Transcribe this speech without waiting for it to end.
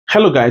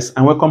Hello guys,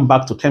 and welcome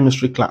back to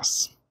chemistry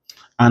class.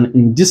 And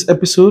in this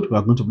episode, we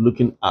are going to be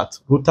looking at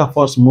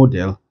Rutherford's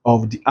model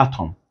of the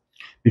atom.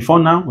 Before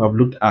now, we have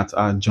looked at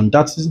John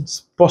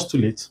Dalton's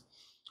postulate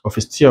of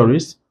his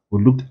theories.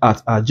 We looked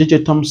at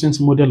J.J. Thomson's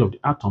model of the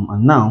atom,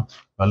 and now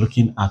we are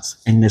looking at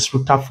Ernest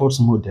Rutherford's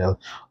model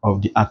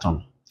of the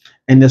atom.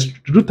 Ernest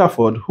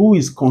Rutherford, who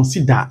is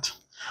considered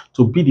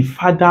to be the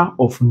father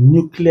of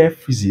nuclear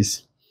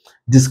physics,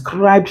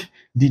 described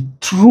the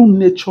true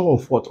nature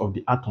of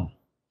the atom,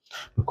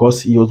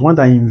 because he was one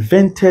that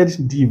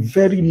invented the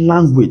very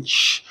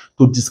language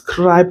to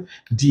describe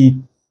the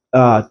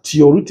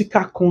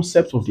theoretical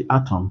concept of the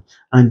atom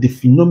and the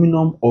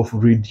phenomenon of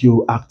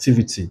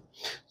radioactivity.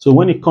 So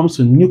when it comes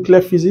to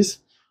nuclear physics,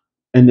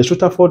 and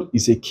Rutherford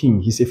is a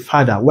king, he's a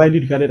father,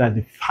 widely regarded as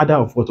the father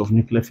of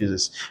nuclear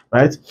physics,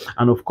 right?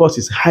 And of course,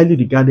 he's highly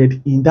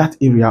regarded in that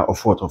area of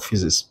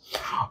physics.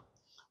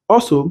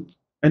 Also,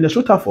 Ernest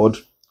Rutherford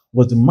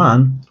was the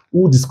man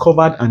who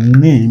discovered and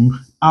named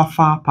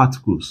alpha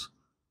particles.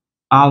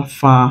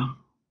 Alpha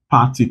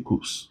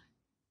particles.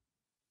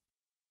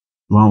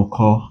 One we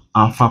call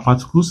alpha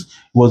particles.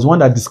 He was one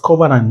that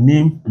discovered and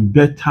named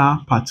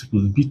beta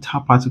particles. Beta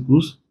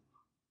particles.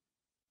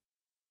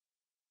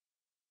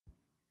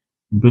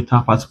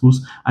 Beta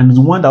particles. And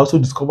the one that also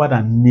discovered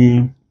and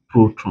named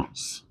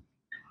protons.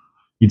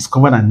 He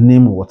discovered and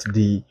named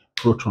the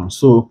protons.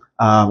 So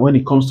when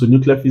it comes to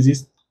nuclear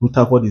physics,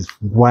 Rutherford is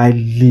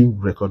widely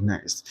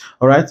recognized.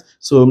 All right.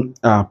 So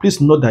please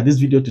note that this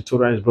video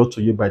tutorial is brought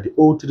to you by the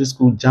O3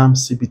 School JAMB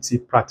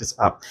CBT Practice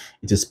app.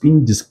 It is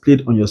being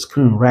displayed on your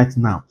screen right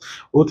now.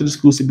 O3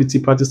 School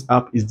CBT Practice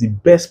app is the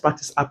best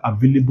practice app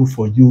available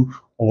for you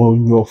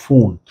on your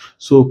phone.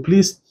 So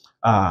please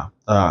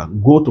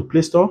go to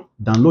Play Store,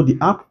 download the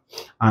app,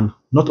 and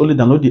not only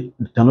downloading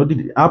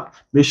the app,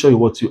 make sure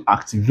you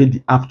activate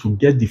the app to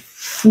get the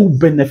full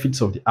benefits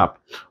of the app,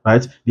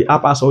 right? The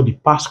app has all the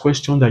past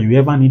questions that you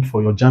ever need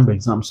for your JAMB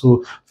exam.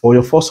 So for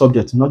your 4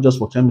 subjects, not just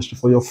for chemistry,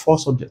 for your 4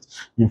 subjects.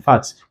 In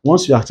fact,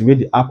 once you activate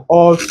the app,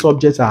 all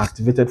subjects are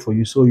activated for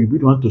you. So you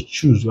really want to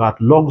choose. You are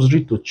at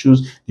luxury to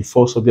choose the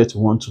 4 subjects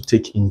you want to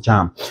take in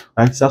JAMB,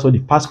 right? That's all the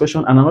past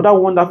question. And another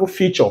wonderful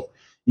feature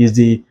is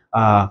the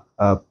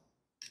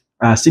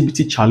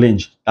CBT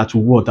challenge that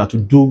will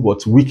do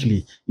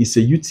weekly. It's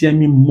a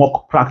UTME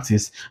mock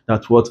practice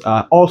that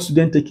all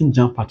students taking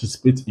JAMB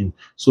participate in.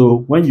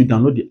 So when you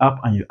download the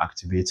app and you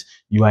activate,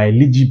 you are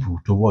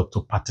eligible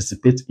to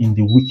participate in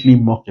the weekly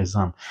mock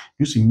exam.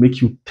 This will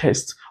make you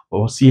test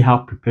or see how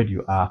prepared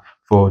you are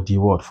for the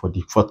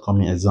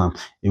forthcoming exam.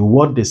 And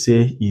what they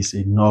say is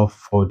enough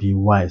for the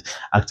wise.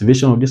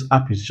 Activation of this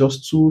app is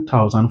just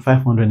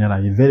 2,500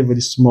 naira, a very,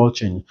 very small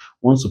change.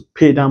 Once you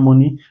pay that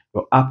money,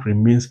 your app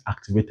remains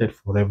activated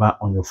forever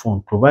on your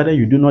phone, provided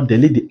you do not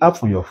delete the app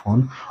from your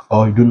phone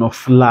or you do not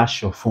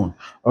flash your phone.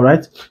 All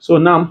right. So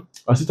now,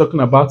 I was talking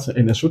about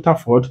Ernest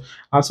Rutherford.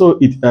 Also,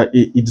 it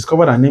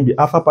discovered and named the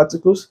alpha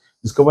particles,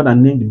 discovered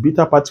and named the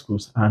beta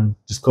particles, and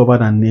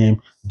discovered and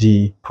named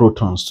the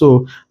protons.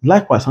 So,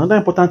 likewise, another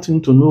important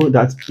thing to know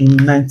that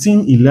in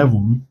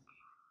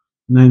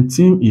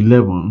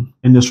 1911,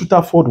 Ernest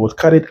Rutherford was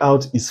carried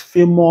out his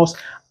famous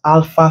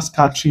alpha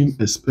scattering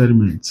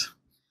experiment.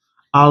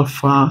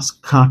 Alpha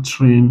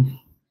scattering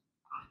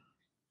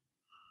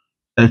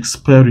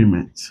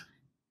experiment.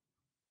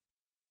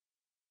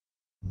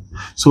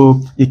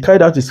 So he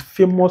carried out his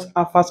famous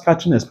alpha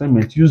scattering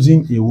experiment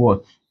using a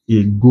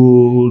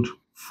gold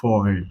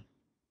foil.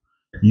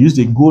 He used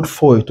a gold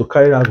foil to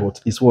carry out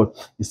his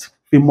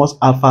famous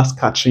alpha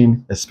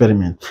scattering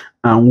experiment.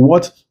 And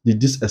what did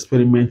this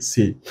experiment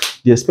say?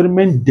 The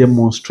experiment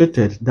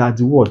demonstrated that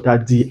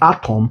the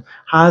atom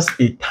has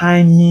a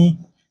tiny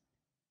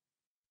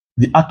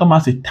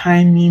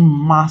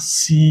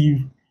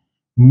massive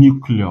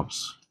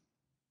nucleus.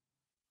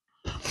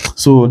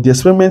 So the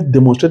experiment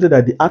demonstrated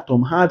that the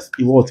atom had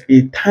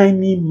a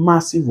tiny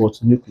massive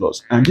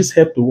nucleus, and this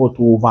helped to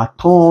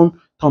overturn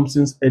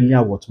Thomson's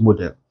earlier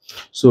model.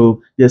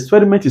 So the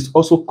experiment is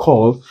also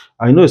called,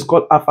 I know it's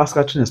called alpha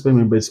scattering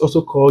experiment, but it's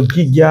also called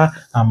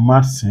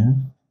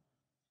Giga-Martin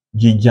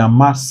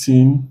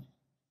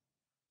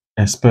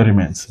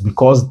experiment,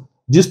 because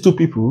these two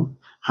people,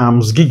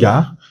 Hans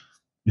Giga,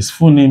 his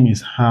full name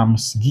is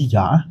Hans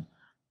Giga,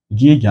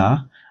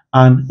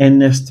 and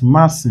Ernest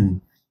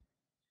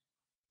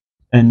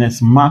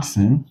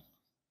Martin,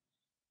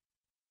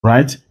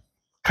 right,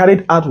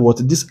 carried out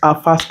this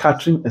alpha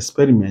scattering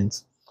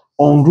experiment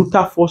on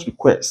Rutherford's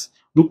request.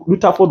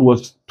 Rutherford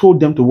was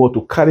told them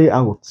to carry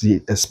out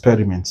the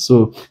experiment.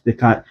 So they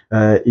can.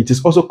 It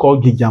is also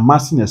called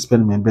Giga-Martin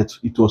experiment, but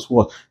it was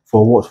for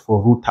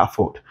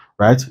Rutherford,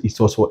 right? It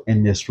was for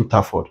Ernest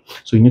Rutherford.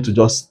 So you need to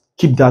just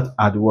keep that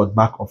at the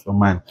back of your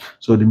mind.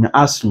 So they may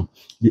ask you,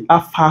 the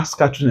alpha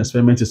scattering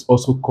experiment is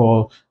also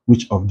called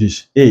which of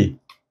these? A,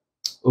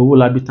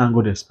 Olabi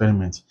Tangled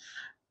experiment.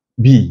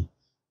 B,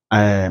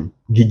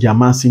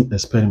 Giga-Martin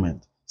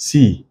experiment.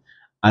 C,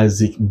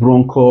 Isaac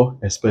Bronco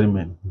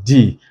experiment.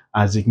 D.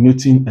 Isaac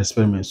Newton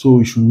experiment. So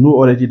you should know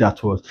already that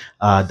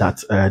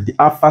the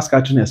alpha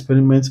scattering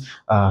experiment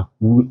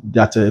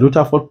that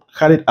Rutherford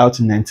carried out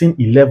in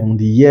 1911.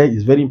 The year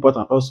is very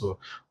important. Also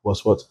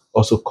was what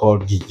also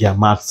called the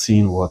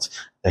Martin what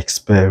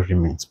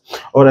experiment.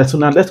 All right. So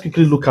now let's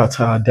quickly look at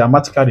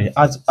dramatically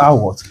how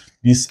what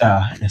this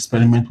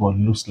experiment what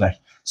looks like.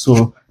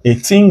 So a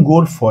tin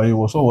gold foil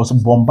was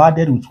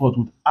bombarded with what?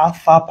 With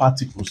alpha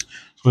particles.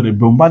 So they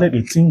bombarded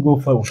a tin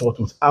gold foil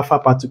with alpha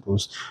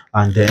particles,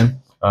 and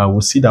then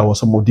we'll see that was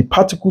some of the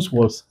particles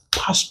was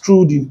passed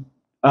through the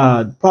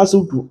passed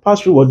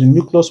through what the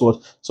nucleus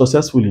was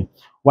successfully,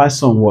 while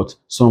some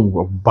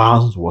were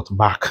bounced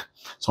back.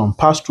 Some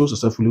passed through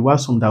successfully, while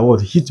some that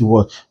hit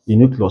the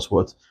nucleus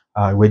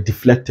were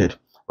deflected.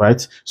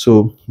 Right.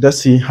 So let's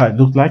see how it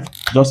looked like.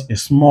 Just a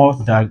small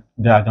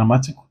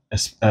diagrammatic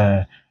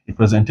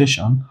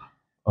representation.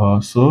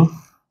 So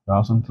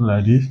something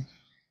like this.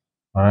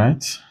 All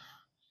right.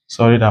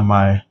 Sorry that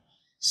my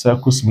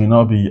circles may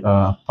not be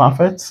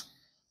perfect,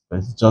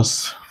 but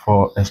just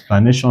for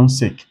explanation's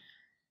sake.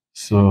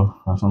 So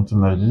something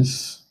like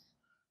this.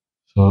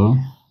 So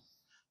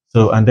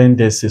and then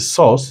there's a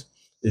source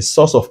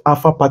of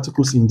alpha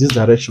particles in this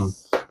direction,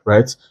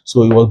 right?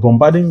 So it was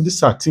bombarding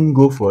this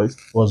tingo foil,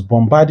 was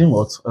bombarding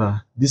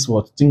this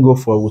tingo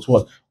foil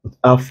with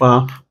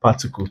alpha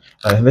particles.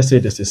 Let's say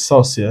there's a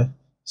source here,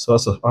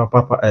 source of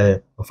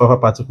alpha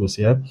particles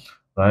here,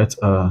 right?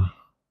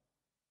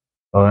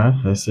 All right,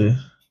 let's say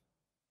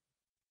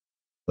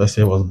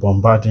it was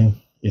bombarding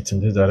it in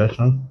this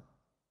direction.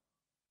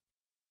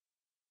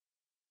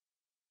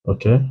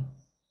 Okay.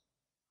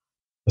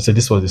 Let's say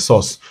this was the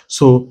source.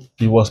 So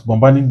it was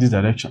bombarding this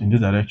direction, in this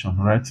direction,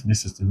 right?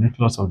 This is the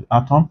nucleus of the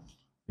atom.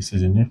 This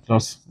is the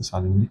nucleus. These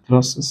are the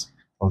nucleuses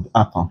of the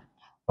atom.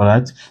 All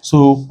right.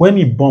 So when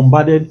it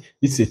bombarded,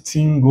 it's a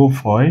tin gold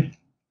foil.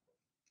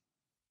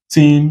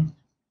 Tin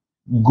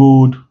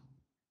gold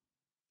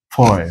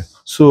foil.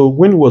 So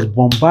when it was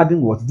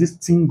bombarding this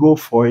tin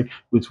gold foil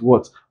with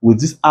what?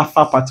 With these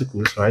alpha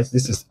particles, right?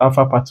 This is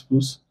alpha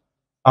particles.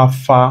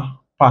 Alpha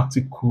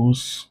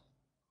particles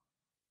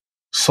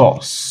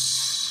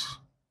source.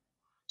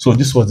 So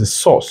this was the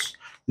source.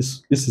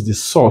 This is the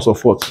source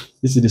of what?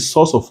 This is the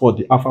source of what?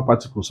 The alpha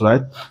particles,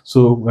 right?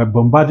 So we're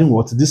bombarding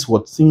this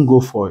tin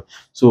gold foil.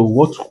 So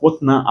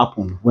what now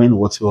happened when it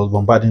was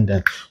bombarding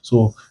them?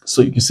 So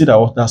you can see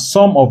that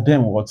some of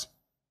them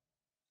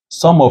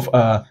some of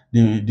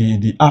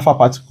the alpha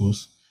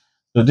particles.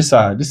 So this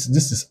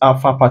is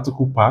alpha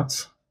particle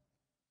part.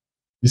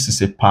 This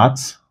is a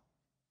part,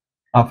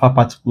 alpha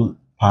particle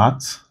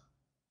part.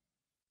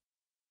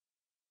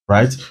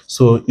 Right,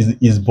 so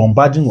is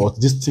bombarding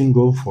this tin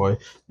gold foil.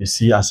 You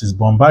see, as it's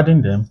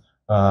bombarding them,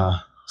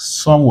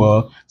 some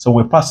were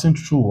passing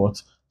through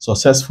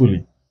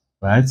successfully,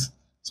 right?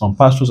 Some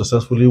passed through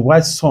successfully,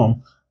 while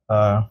some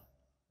they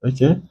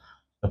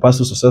passed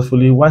through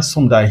successfully, while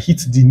some that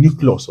hit the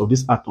nucleus of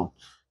this atom.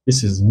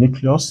 This is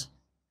nucleus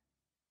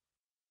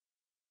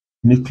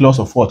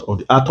of what? Of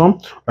the atom,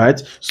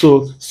 right?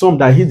 So some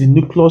that hit the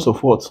nucleus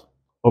of what?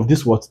 Of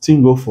this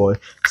tin gold foil,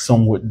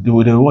 some they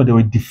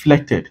were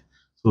deflected.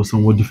 So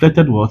some were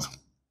deflected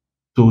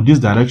to this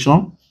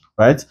direction,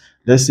 right?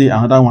 Let's say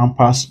another one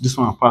passed, this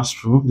one passed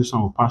through, this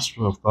one will pass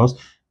through, of course.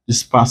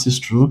 This passes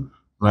through,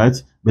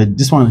 right? But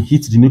this one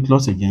hit the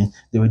nucleus again.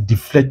 They were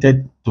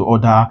deflected to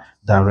other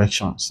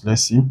directions.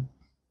 Let's see.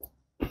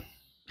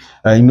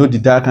 The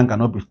diagram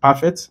cannot be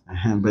perfect,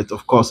 but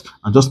of course,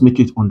 I'll just make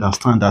it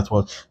understand that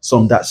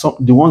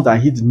the ones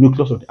that hit the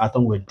nucleus of the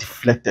atom were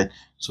deflected.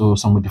 So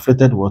some were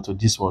deflected to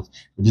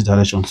this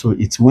direction. So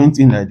it went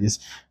in like this.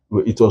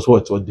 It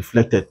was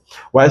deflected.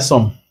 While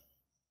some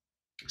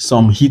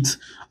hit,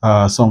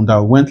 some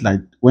that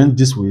went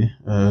this way.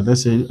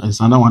 Let's say there's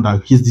another one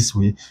that hits this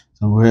way.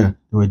 Somewhere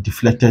they were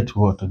deflected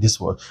to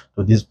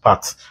this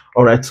part.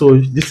 All right. So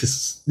this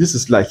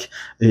is like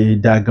a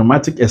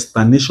diagrammatic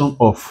explanation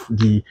of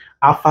the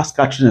alpha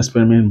scattering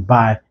experiment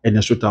by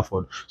Ernest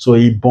Rutherford. So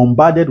he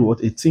bombarded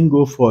a tin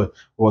gold foil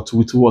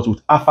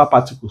with alpha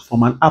particles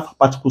from an alpha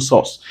particle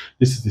source.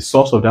 This is the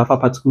source of the alpha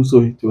particles. So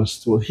it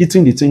was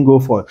hitting the tin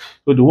gold foil.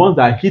 So the ones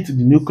that hit the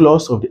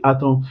nucleus of the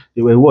atom,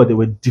 they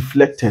were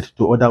deflected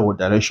to other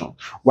direction,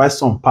 while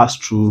some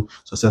passed through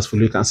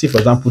successfully. You can see, for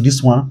example, these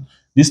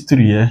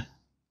three here.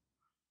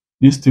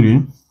 These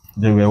three,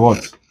 they were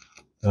what?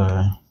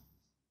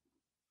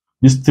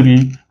 These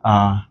three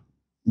are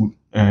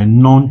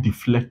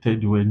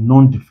non-deflected. They were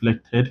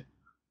non-deflected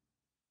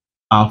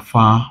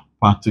alpha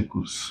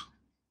particles.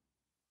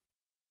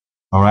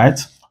 All right.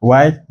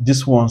 Why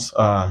these ones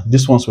were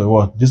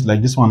what? This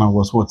one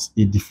was what?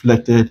 A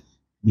deflected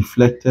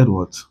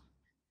what?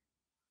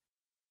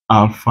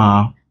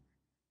 Alpha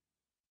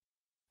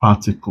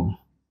particle.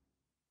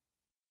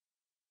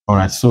 All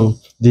right. So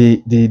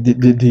the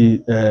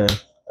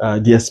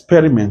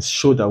experiments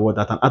show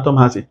that an atom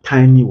has a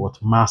tiny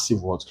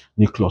massive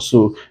nucleus.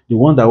 So the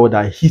ones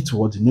that hit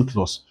the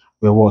nucleus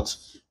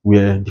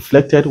were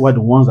deflected, while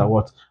the ones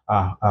that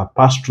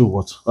passed through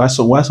what, why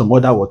some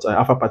other what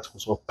alpha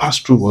particles were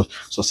passed through what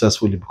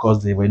successfully,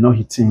 because they were not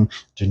hitting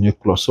the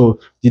nucleus. So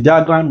the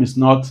diagram is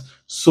not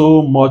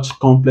so much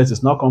complex.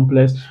 It's not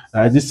complex.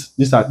 This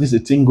is a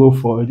thing go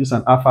for this is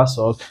an alpha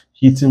source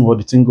hitting what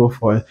the thing go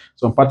for.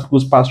 Some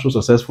particles passed through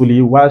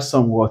successfully, while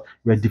some were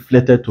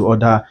deflected to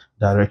other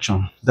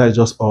direction. That is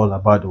just all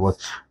about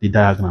the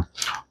diagram.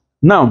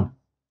 Now,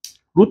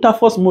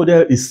 Rutherford's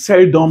model is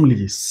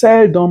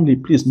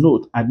seldomly, please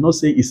note, I did not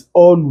say it's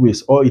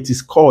always, or it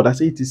is called, I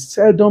say it is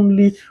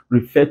seldomly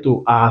referred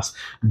to as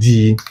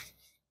the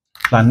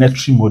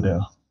planetary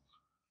model.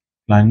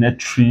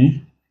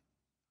 Planetary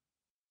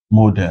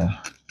model.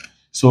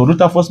 So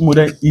Rutherford's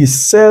model is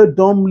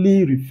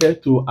seldomly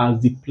referred to as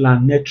the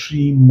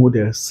planetary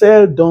model.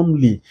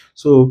 Seldomly.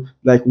 So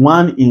like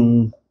 1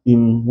 in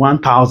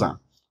 1,000.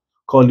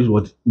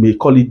 May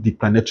call it the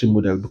planetary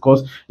model,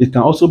 because it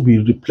can also be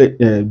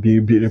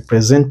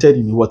represented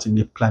in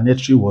a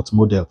planetary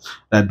model.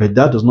 But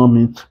that does not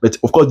mean. But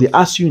of course, they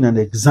ask you in an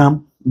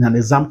exam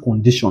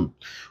condition,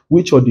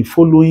 which of the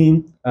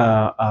following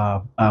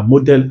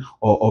model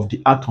of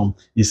the atom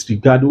is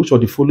regarded, which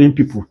of the following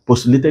people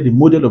postulated the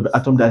model of the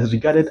atom that is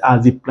regarded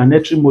as the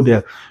planetary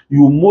model.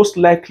 You will most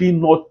likely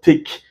not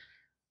take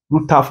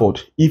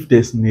Rutherford if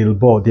there's nil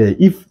Bohr there.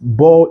 If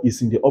Bohr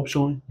is in the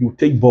option, you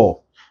take Bohr,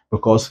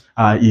 because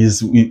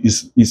his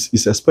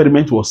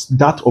experiment was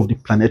that of the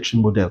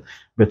planetary model.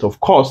 But of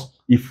course,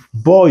 if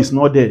Bohr is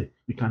not there,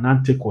 you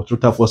cannot take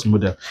Rutherford's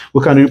model.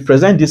 We can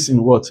represent this in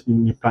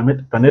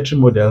the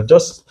planetary model.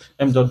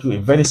 Let me just do a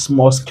very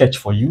small sketch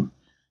for you,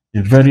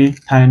 a very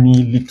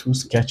tiny little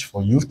sketch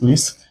for you,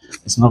 please.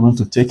 It's not going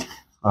to take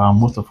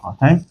most of our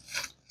time,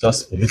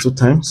 just a little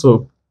time.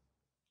 So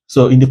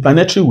in the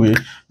planetary way,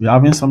 we're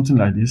having something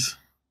like this,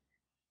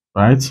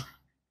 right?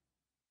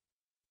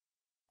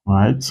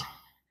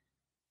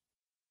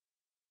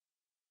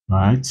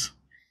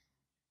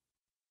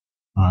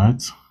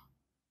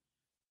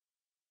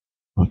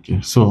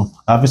 Okay, so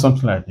I have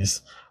something like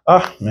this.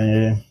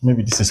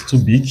 Maybe this is too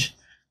big.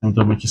 Let me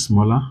just make it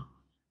smaller.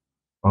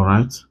 All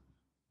right,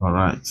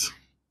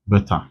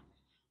 better.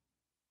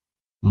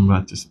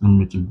 Let me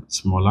make it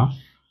smaller.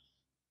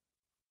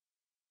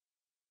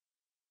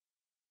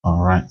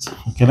 All right.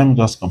 Okay, let me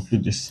just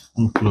complete this.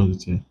 Let me close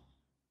it here.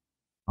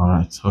 All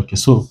right. Okay,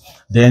 so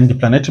then the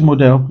planetary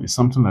model is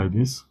something like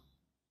this.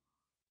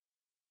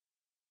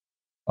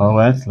 All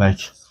right, like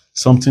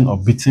something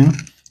orbiting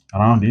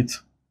around it.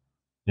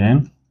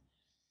 Then,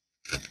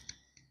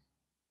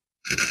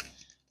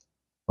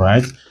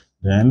 right,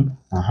 then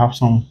I have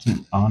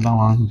another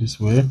one this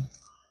way.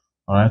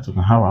 All right, we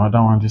can have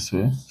another one this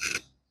way.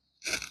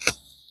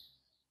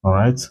 All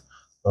right,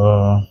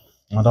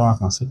 another one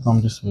can still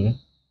come this way.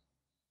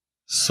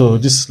 So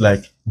this is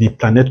like the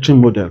planetary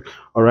model.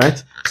 All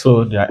right,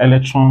 so there are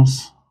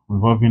electrons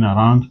revolving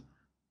around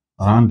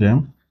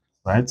them,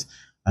 right?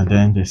 And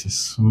then there's a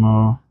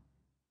small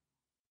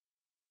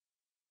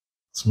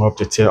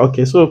object here.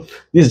 Okay, so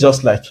this is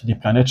just like the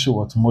planetary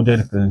model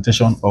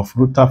representation of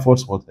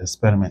Rutherford's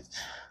experiment.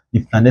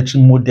 The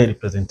planetary model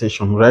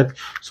representation, right?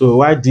 So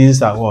why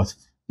these are what?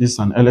 This is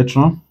an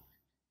electron,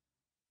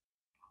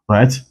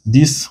 right?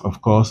 This, of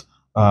course,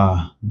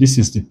 this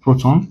is the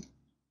proton,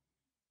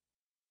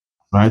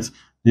 right?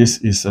 This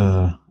is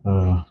a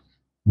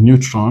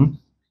neutron.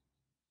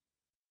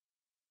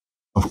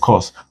 Of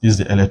course, this is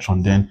the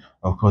electron. Then,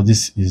 of course,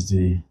 this is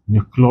the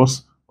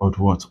nucleus of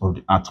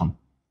the atom.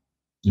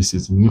 This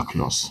is the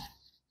nucleus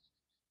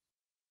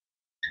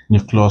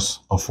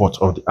of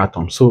the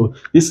atom. So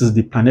this is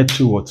the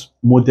planetary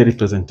model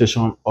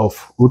representation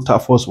of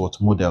Rutherford's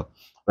model,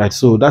 right?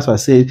 So that's why I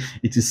say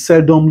it is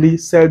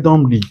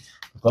seldomly,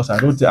 because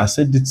I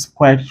said it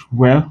quite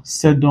well,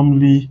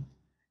 seldomly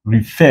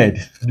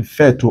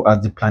referred to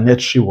as the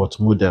planetary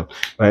model,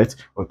 right?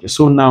 Okay,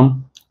 so now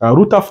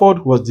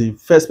Rutherford was the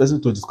first person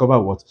to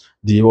discover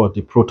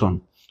the proton.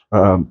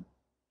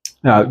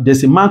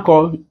 There's a man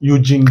called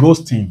Eugene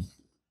Goldstein.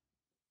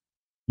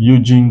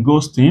 Eugene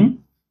Goldstein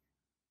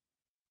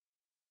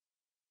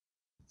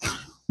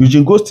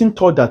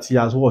thought that he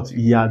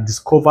had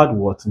discovered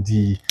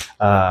the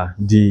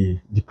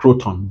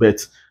proton,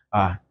 but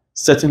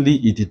certainly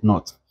he did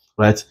not,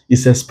 right?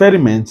 His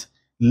experiment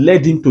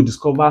led him to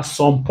discover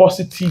some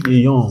positive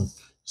ion,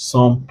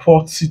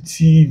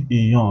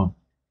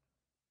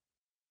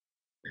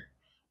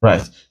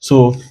 right?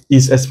 So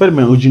his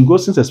experiment, Eugene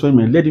Goldstein's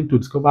experiment, led him to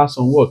discover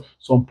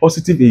some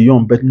positive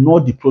ion, but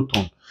not the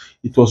proton.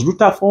 It was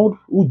Rutherford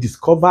who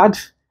discovered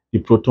the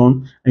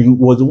proton, and he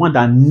was the one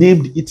that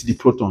named it the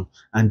proton,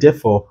 and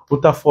therefore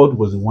Rutherford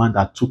was the one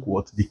that took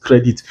the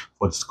credit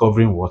for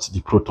discovering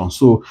the proton.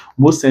 So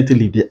most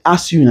certainly, if they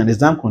ask you in an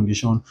exam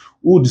condition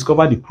who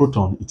discovered the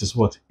proton, it is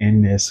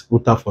Ernest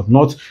Rutherford,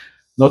 not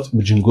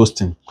Eugene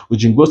Goldstein.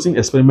 Eugene Goldstein's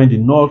experiment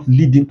did not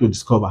lead him to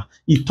discover.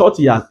 He thought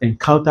he had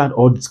encountered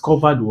or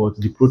discovered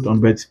the proton,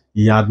 but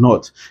he had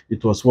not.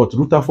 It was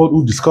Rutherford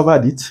who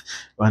discovered it,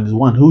 and the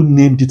one who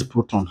named it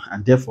proton,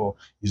 and therefore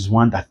is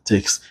one that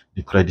takes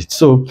the credit.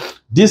 So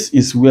this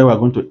is where we're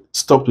going to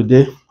stop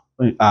today.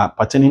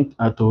 pertaining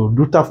to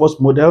Rutherford's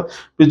model,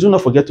 please do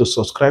not forget to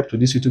subscribe to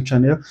this YouTube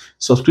channel.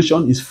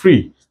 Subscription is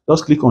free.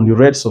 Just click on the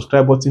red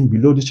subscribe button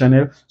below the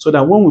channel so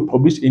that when we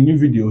publish a new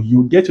video,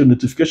 you get a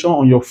notification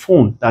on your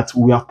phone that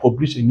we have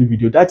published a new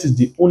video. That is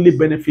the only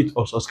benefit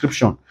of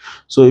subscription.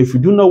 So if you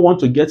do not want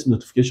to get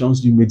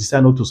notifications, you may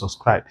decide not to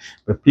subscribe.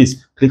 But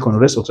please click on the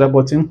red subscribe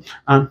button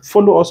and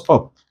follow us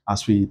up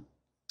as we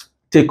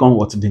take on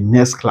what the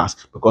next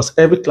class, because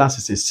every class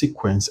is a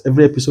sequence,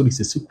 every episode is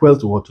a sequel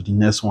to what to the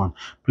next one.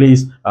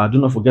 Please do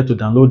not forget to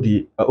download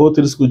the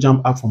O3 School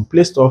JAMB app from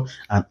Play Store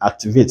and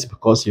activate,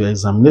 because your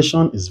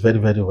examination is very,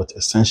 very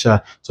essential,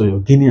 so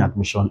you're gaining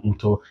admission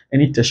into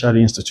any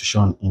tertiary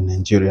institution in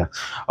Nigeria.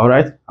 All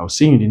right, I'll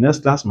see you in the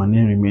next class. My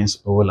name remains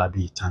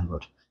Owolabi. Thank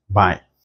God. Bye.